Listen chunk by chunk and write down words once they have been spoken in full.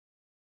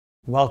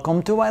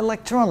Welcome to my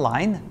lecture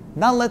online.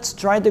 Now let's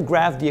try to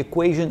graph the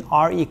equation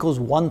r equals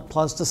 1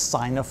 plus the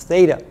sine of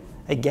theta.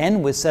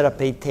 Again, we set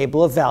up a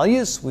table of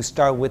values. We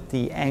start with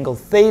the angle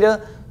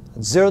theta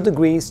at 0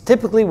 degrees.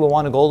 Typically, we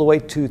want to go all the way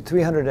to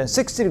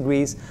 360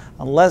 degrees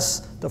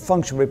unless the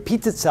function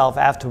repeats itself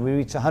after we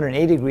reach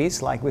 180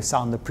 degrees, like we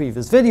saw in the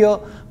previous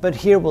video. But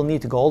here we'll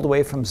need to go all the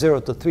way from 0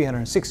 to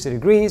 360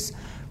 degrees.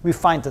 We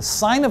find the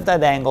sine of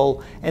that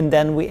angle, and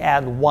then we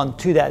add 1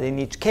 to that in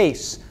each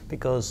case,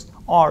 because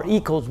r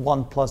equals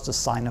 1 plus the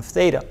sine of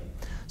theta.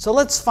 So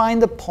let's find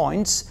the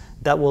points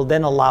that will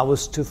then allow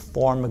us to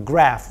form a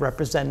graph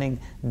representing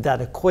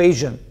that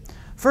equation.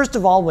 First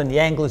of all, when the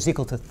angle is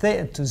equal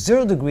to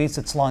 0 degrees,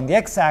 it's along the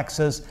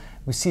x-axis,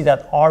 we see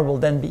that r will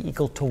then be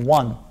equal to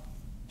 1.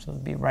 So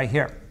it'll be right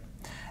here.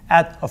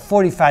 At a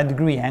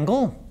 45-degree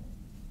angle,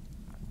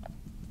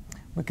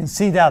 we can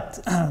see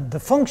that the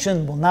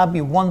function will now be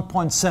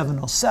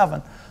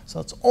 1.707. So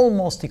it's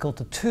almost equal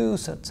to 2,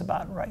 so it's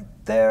about right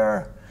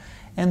there.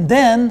 And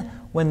then,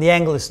 when the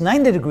angle is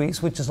 90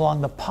 degrees, which is along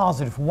the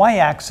positive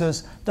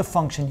y-axis, the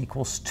function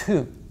equals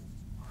 2.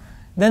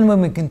 Then when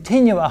we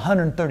continue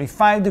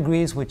 135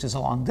 degrees, which is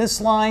along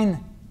this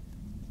line,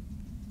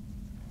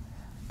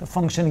 the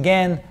function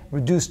again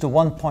reduced to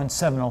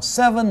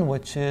 1.707,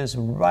 which is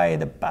right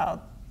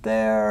about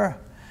there.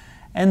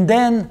 And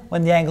then,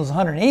 when the angle is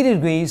 180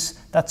 degrees,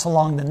 that's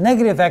along the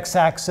negative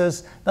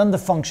x-axis, then the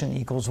function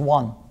equals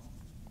 1.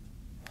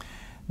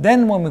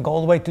 Then when we go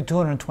all the way to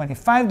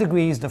 225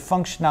 degrees, the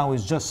function now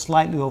is just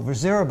slightly over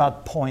 0,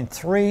 about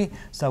 0.3.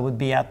 So that would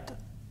be at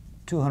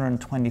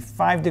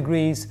 225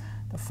 degrees.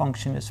 The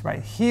function is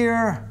right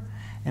here.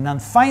 And then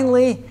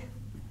finally,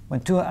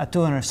 at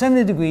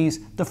 270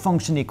 degrees, the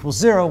function equals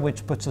 0,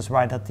 which puts us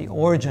right at the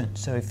origin.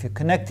 So if you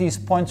connect these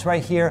points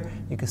right here,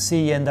 you can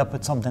see you end up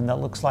with something that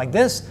looks like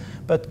this.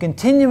 But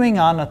continuing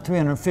on at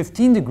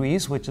 315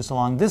 degrees, which is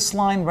along this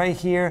line right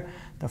here,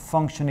 the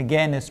function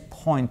again is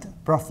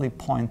roughly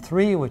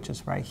 0.3, which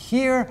is right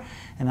here.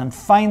 And then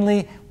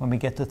finally, when we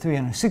get to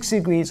 360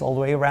 degrees, all the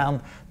way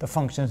around, the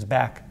function is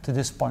back to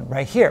this point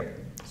right here.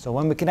 So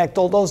when we connect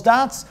all those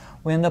dots,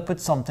 we end up with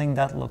something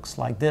that looks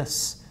like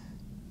this.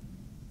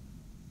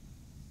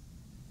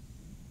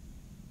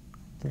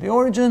 To the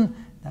origin,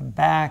 then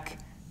back,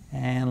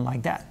 and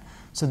like that.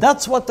 So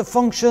that's what the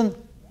function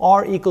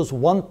r equals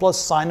 1 plus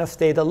sine of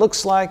theta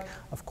looks like.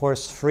 Of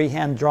course,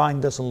 freehand drawing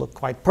doesn't look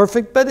quite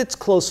perfect, but it's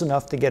close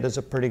enough to get us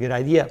a pretty good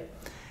idea.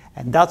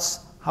 And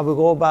that's how we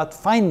go about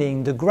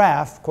finding the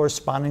graph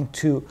corresponding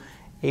to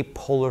a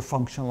polar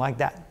function like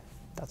that.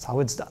 That's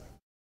how it's done.